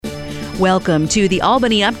Welcome to the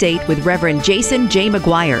Albany Update with Reverend Jason J.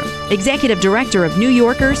 McGuire, Executive Director of New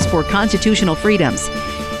Yorkers for Constitutional Freedoms.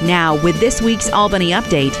 Now, with this week's Albany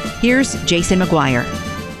Update, here's Jason McGuire.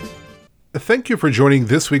 Thank you for joining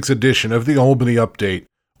this week's edition of the Albany Update.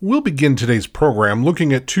 We'll begin today's program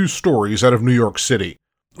looking at two stories out of New York City.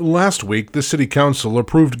 Last week, the City Council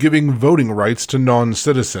approved giving voting rights to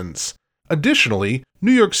non-citizens. Additionally,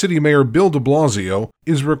 New York City Mayor Bill de Blasio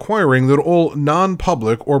is requiring that all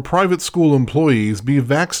non-public or private school employees be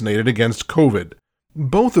vaccinated against COVID.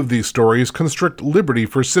 Both of these stories constrict liberty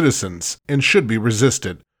for citizens and should be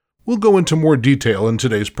resisted. We'll go into more detail in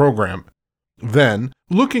today's program. Then,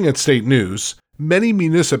 looking at state news, many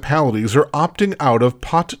municipalities are opting out of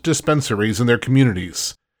pot dispensaries in their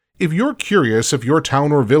communities. If you're curious if your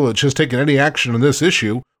town or village has taken any action on this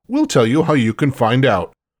issue, we'll tell you how you can find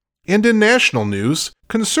out. And in national news,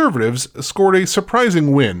 conservatives scored a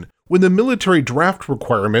surprising win when the military draft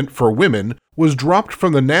requirement for women was dropped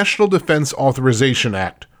from the National Defense Authorization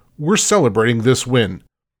Act. We're celebrating this win.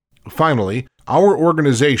 Finally, our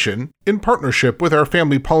organization, in partnership with our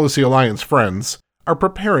Family Policy Alliance friends, are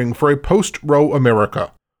preparing for a post-Roe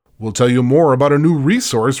America. We'll tell you more about a new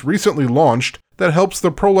resource recently launched that helps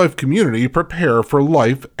the pro-life community prepare for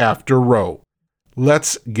life after Roe.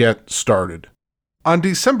 Let's get started. On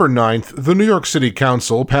December 9th, the New York City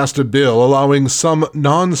Council passed a bill allowing some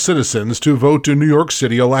non-citizens to vote in New York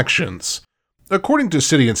City elections. According to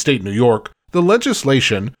City and State New York, the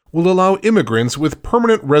legislation will allow immigrants with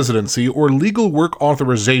permanent residency or legal work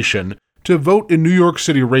authorization to vote in New York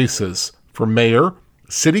City races for mayor,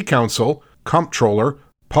 city council, comptroller,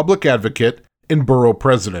 public advocate, and borough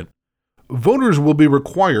president. Voters will be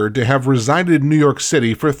required to have resided in New York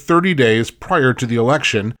City for 30 days prior to the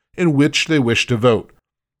election in which they wish to vote.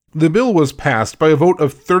 The bill was passed by a vote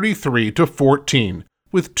of 33 to 14,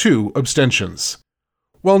 with 2 abstentions.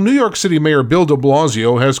 While New York City Mayor Bill de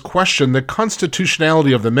Blasio has questioned the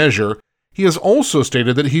constitutionality of the measure, he has also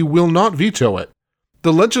stated that he will not veto it.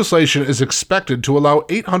 The legislation is expected to allow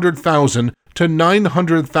 800,000 to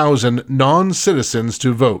 900,000 non-citizens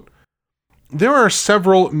to vote. There are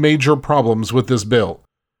several major problems with this bill.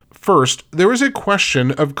 First, there is a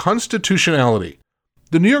question of constitutionality.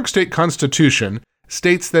 The New York State Constitution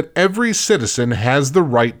states that every citizen has the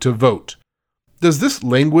right to vote. Does this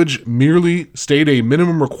language merely state a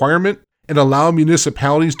minimum requirement and allow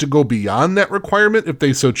municipalities to go beyond that requirement if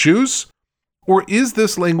they so choose? Or is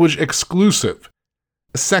this language exclusive?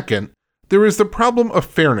 Second, there is the problem of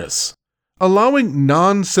fairness. Allowing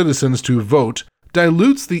non-citizens to vote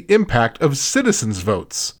dilutes the impact of citizens'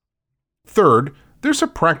 votes. Third, there's a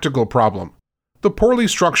practical problem. The poorly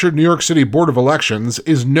structured New York City Board of Elections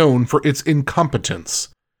is known for its incompetence.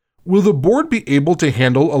 Will the board be able to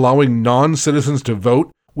handle allowing non-citizens to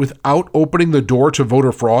vote without opening the door to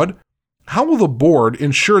voter fraud? How will the board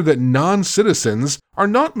ensure that non-citizens are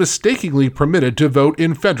not mistakenly permitted to vote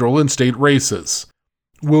in federal and state races?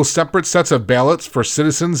 Will separate sets of ballots for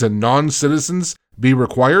citizens and non-citizens be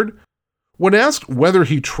required? When asked whether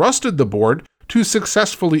he trusted the board to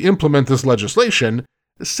successfully implement this legislation,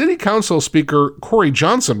 City Council Speaker Corey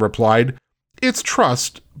Johnson replied, "It's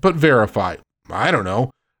trust, but verify. I don't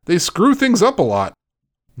know. They screw things up a lot."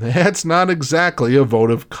 That's not exactly a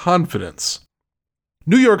vote of confidence.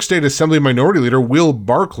 New York State Assembly Minority Leader Will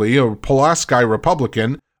Barkley, a Pulaski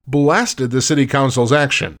Republican, blasted the City Council's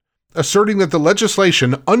action, asserting that the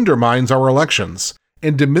legislation undermines our elections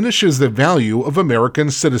and diminishes the value of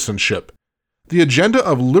American citizenship. The agenda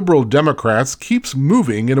of liberal Democrats keeps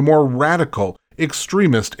moving in a more radical,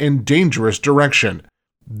 extremist, and dangerous direction.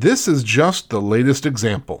 This is just the latest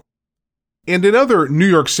example. And in other New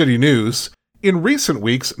York City news, in recent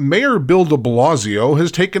weeks, Mayor Bill de Blasio has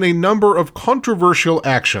taken a number of controversial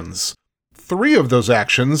actions. 3 of those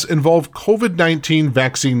actions involve COVID-19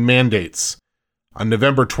 vaccine mandates. On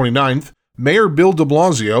November 29th, Mayor Bill de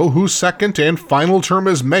Blasio, whose second and final term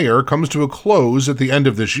as mayor comes to a close at the end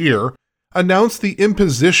of this year, announced the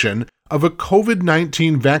imposition of a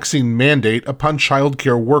COVID-19 vaccine mandate upon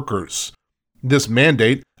childcare workers. This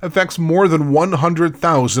mandate affects more than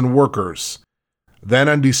 100,000 workers. Then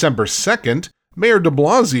on December 2nd, Mayor de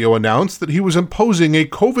Blasio announced that he was imposing a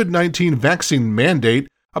COVID-19 vaccine mandate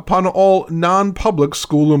upon all non-public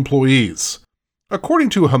school employees. According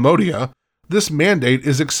to Hamodia, this mandate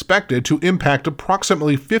is expected to impact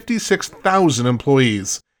approximately 56,000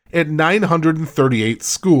 employees at 938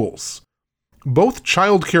 schools. Both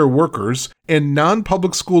childcare workers and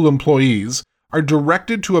non-public school employees are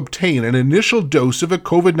directed to obtain an initial dose of a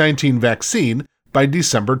COVID-19 vaccine by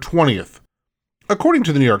December 20th. According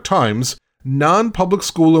to the New York Times, non-public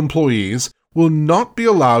school employees will not be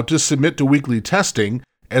allowed to submit to weekly testing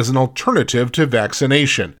as an alternative to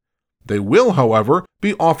vaccination. They will, however,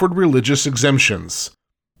 be offered religious exemptions.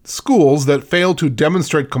 Schools that fail to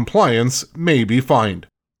demonstrate compliance may be fined.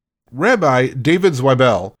 Rabbi David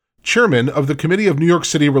Zweibel, chairman of the Committee of New York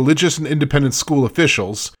City Religious and Independent School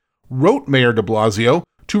Officials, wrote Mayor de Blasio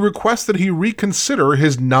to request that he reconsider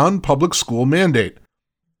his non-public school mandate.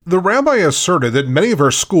 The rabbi asserted that many of our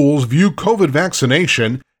schools view COVID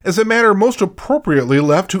vaccination as a matter most appropriately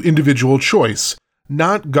left to individual choice,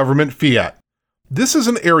 not government fiat. This is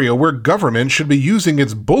an area where government should be using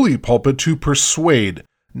its bully pulpit to persuade,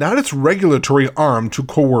 not its regulatory arm to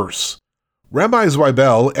coerce. Rabbi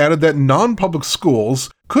Zweibel added that non-public schools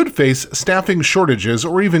could face staffing shortages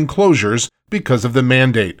or even closures because of the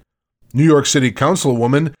mandate. New York City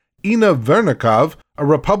Councilwoman Ina Vernikov, a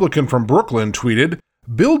Republican from Brooklyn, tweeted,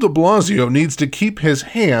 "Bill de Blasio needs to keep his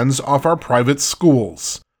hands off our private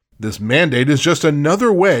schools. This mandate is just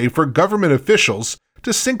another way for government officials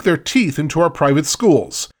to sink their teeth into our private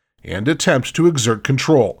schools and attempt to exert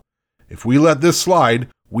control. If we let this slide,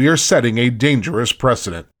 we are setting a dangerous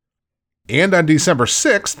precedent." And on December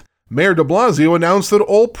 6th, Mayor de Blasio announced that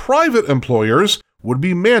all private employers would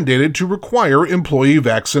be mandated to require employee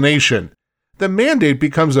vaccination. The mandate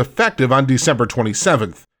becomes effective on December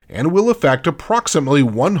 27th and will affect approximately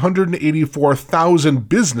 184,000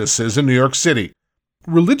 businesses in New York City.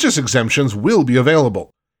 Religious exemptions will be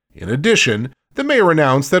available. In addition, the mayor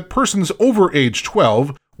announced that persons over age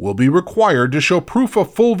 12 will be required to show proof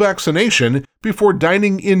of full vaccination before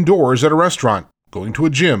dining indoors at a restaurant, going to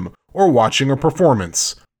a gym, or watching a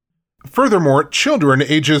performance. Furthermore, children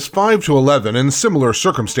ages 5 to 11 in similar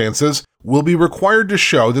circumstances will be required to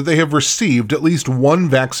show that they have received at least one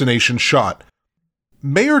vaccination shot.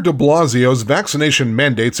 Mayor de Blasio's vaccination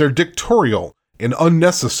mandates are dictatorial and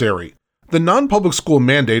unnecessary. The non-public school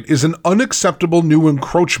mandate is an unacceptable new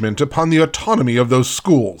encroachment upon the autonomy of those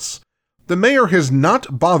schools. The mayor has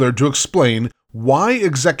not bothered to explain why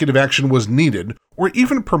executive action was needed or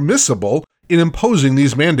even permissible in imposing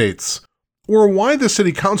these mandates, or why the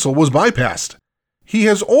city council was bypassed. He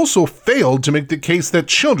has also failed to make the case that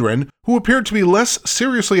children, who appear to be less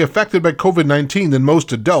seriously affected by COVID-19 than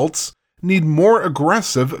most adults, need more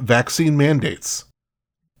aggressive vaccine mandates.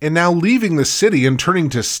 And now leaving the city and turning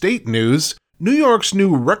to state news, New York's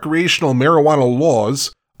new recreational marijuana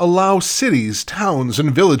laws allow cities, towns,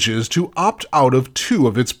 and villages to opt out of two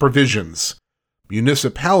of its provisions.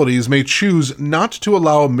 Municipalities may choose not to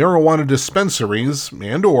allow marijuana dispensaries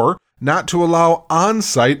and/or not to allow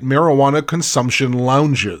on-site marijuana consumption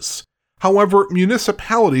lounges. However,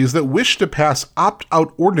 municipalities that wish to pass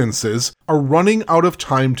opt-out ordinances are running out of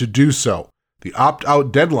time to do so. The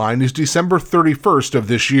opt-out deadline is December 31st of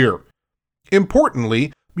this year.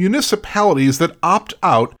 Importantly, municipalities that opt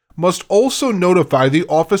out must also notify the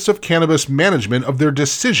Office of Cannabis Management of their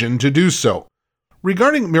decision to do so.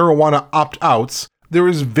 Regarding marijuana opt-outs, there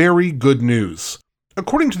is very good news.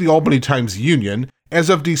 According to the Albany Times-Union,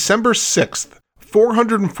 as of December 6th,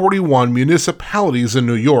 441 municipalities in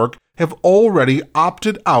New York have already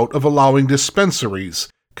opted out of allowing dispensaries,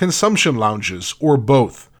 consumption lounges, or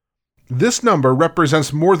both. This number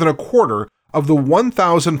represents more than a quarter of the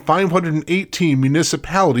 1,518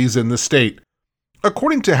 municipalities in the state.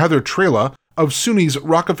 According to Heather Trela of SUNY's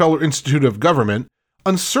Rockefeller Institute of Government,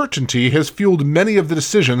 uncertainty has fueled many of the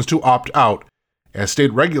decisions to opt out, as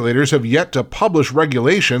state regulators have yet to publish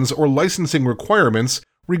regulations or licensing requirements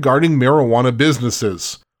regarding marijuana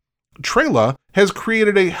businesses. Trela has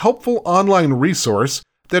created a helpful online resource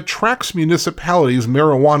that tracks municipalities'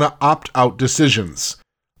 marijuana opt-out decisions.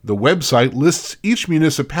 The website lists each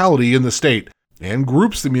municipality in the state and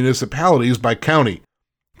groups the municipalities by county.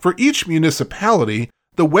 For each municipality,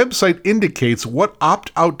 the website indicates what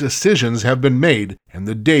opt-out decisions have been made and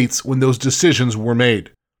the dates when those decisions were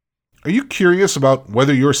made. Are you curious about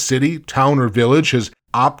whether your city, town, or village has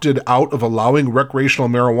opted out of allowing recreational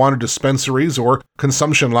marijuana dispensaries or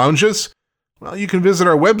consumption lounges? Well, you can visit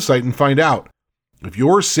our website and find out. If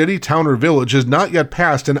your city, town, or village has not yet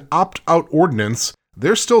passed an opt-out ordinance,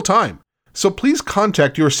 there's still time. So please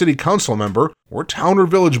contact your city council member or town or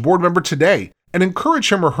village board member today and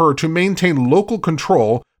encourage him or her to maintain local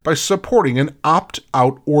control by supporting an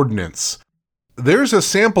opt-out ordinance. There's a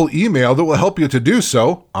sample email that will help you to do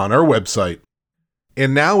so on our website.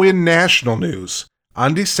 And now in national news.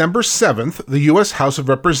 On December 7th, the U.S. House of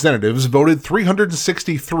Representatives voted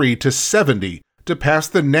 363 to 70 to pass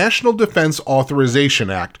the National Defense Authorization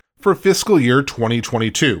Act for fiscal year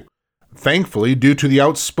 2022. Thankfully, due to the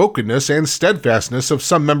outspokenness and steadfastness of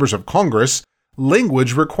some members of Congress,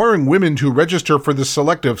 language requiring women to register for the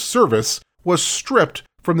Selective Service was stripped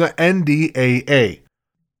from the NDAA.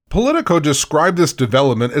 Politico described this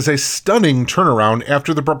development as a stunning turnaround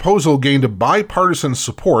after the proposal gained bipartisan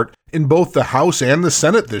support in both the House and the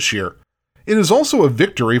Senate this year. It is also a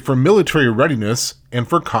victory for military readiness and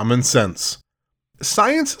for common sense.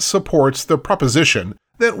 Science supports the proposition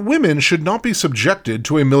that women should not be subjected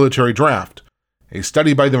to a military draft. A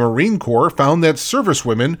study by the Marine Corps found that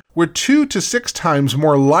servicewomen were 2 to 6 times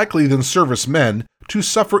more likely than servicemen to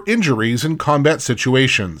suffer injuries in combat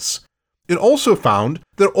situations. It also found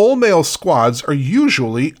that all-male squads are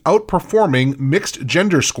usually outperforming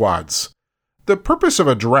mixed-gender squads. The purpose of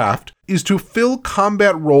a draft is to fill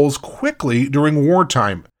combat roles quickly during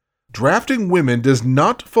wartime. Drafting women does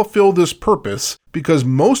not fulfill this purpose because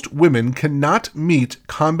most women cannot meet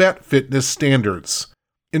combat fitness standards.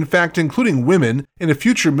 In fact, including women in a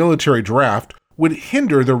future military draft would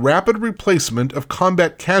hinder the rapid replacement of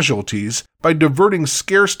combat casualties by diverting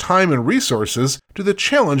scarce time and resources to the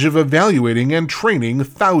challenge of evaluating and training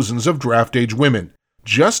thousands of draft-age women,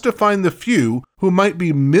 just to find the few who might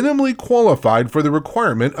be minimally qualified for the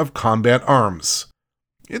requirement of combat arms.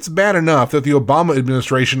 It's bad enough that the Obama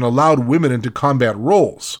administration allowed women into combat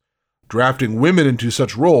roles. Drafting women into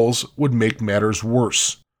such roles would make matters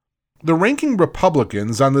worse. The ranking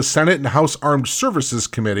Republicans on the Senate and House Armed Services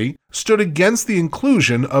Committee stood against the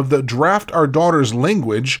inclusion of the Draft Our Daughters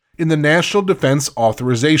language in the National Defense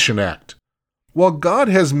Authorization Act. While God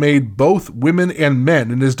has made both women and men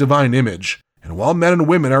in His divine image, and while men and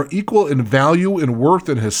women are equal in value and worth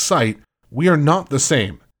in His sight, we are not the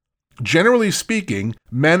same. Generally speaking,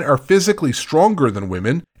 men are physically stronger than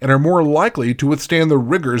women and are more likely to withstand the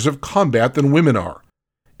rigors of combat than women are.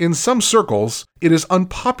 In some circles, it is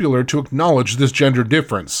unpopular to acknowledge this gender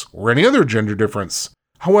difference, or any other gender difference.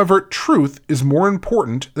 However, truth is more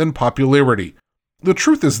important than popularity. The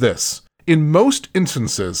truth is this: in most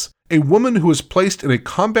instances, a woman who is placed in a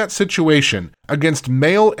combat situation against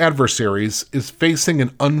male adversaries is facing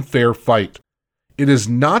an unfair fight. It is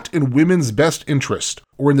not in women's best interest,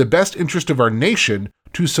 or in the best interest of our nation,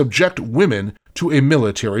 to subject women to a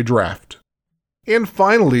military draft. And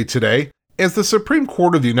finally today, as the Supreme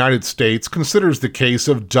Court of the United States considers the case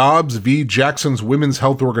of Dobbs v. Jackson's Women's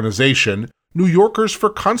Health Organization, New Yorkers for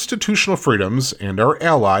Constitutional Freedoms and our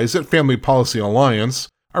allies at Family Policy Alliance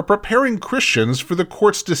are preparing Christians for the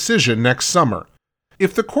court's decision next summer.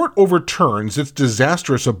 If the court overturns its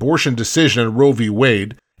disastrous abortion decision in Roe v.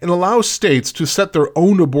 Wade and allows states to set their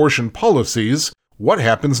own abortion policies, what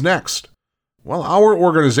happens next? Well, our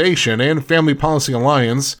organization and Family Policy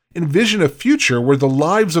Alliance envision a future where the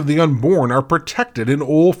lives of the unborn are protected in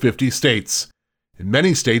all 50 states. In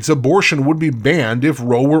many states, abortion would be banned if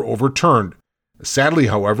Roe were overturned. Sadly,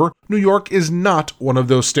 however, New York is not one of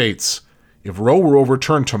those states. If Roe were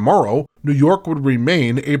overturned tomorrow, New York would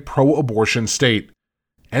remain a pro-abortion state.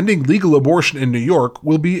 Ending legal abortion in New York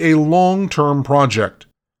will be a long-term project.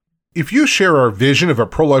 If you share our vision of a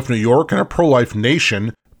pro-life New York and a pro-life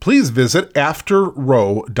nation, please visit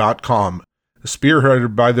AfterRoe.com.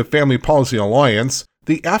 Spearheaded by the Family Policy Alliance,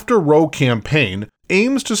 the After Roe campaign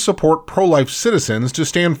aims to support pro-life citizens to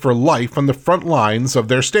stand for life on the front lines of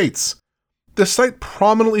their states. The site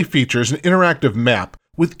prominently features an interactive map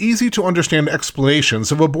with easy-to-understand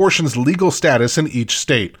explanations of abortion's legal status in each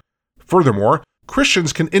state. Furthermore,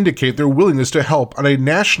 Christians can indicate their willingness to help on a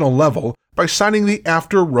national level by signing the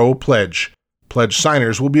After Roe Pledge. Pledge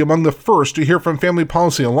signers will be among the first to hear from Family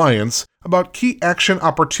Policy Alliance about key action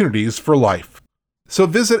opportunities for life. So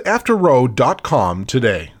visit AfterRoe.com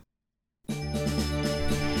today.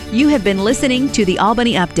 You have been listening to the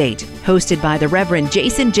Albany Update, hosted by the Reverend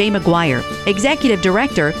Jason J. McGuire, Executive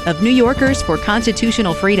Director of New Yorkers for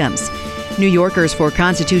Constitutional Freedoms. New Yorkers for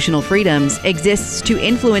Constitutional Freedoms exists to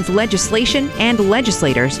influence legislation and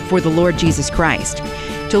legislators for the Lord Jesus Christ.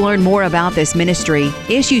 To learn more about this ministry,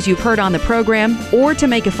 issues you've heard on the program, or to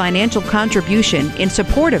make a financial contribution in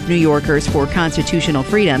support of New Yorkers for Constitutional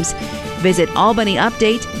Freedoms, visit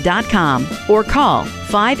albanyupdate.com or call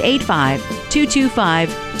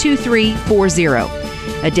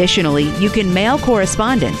 585-225-2340. Additionally, you can mail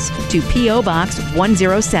correspondence to P.O. Box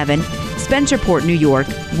 107, Spencerport, New York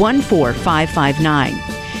 14559.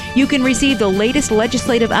 You can receive the latest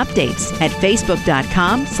legislative updates at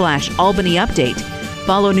facebook.com/albanyupdate.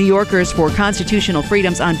 Follow New Yorkers for Constitutional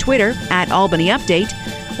Freedoms on Twitter @Albany Update,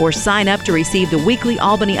 or sign up to receive the weekly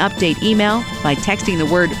Albany Update email by texting the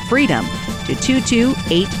word FREEDOM to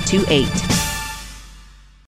 22828.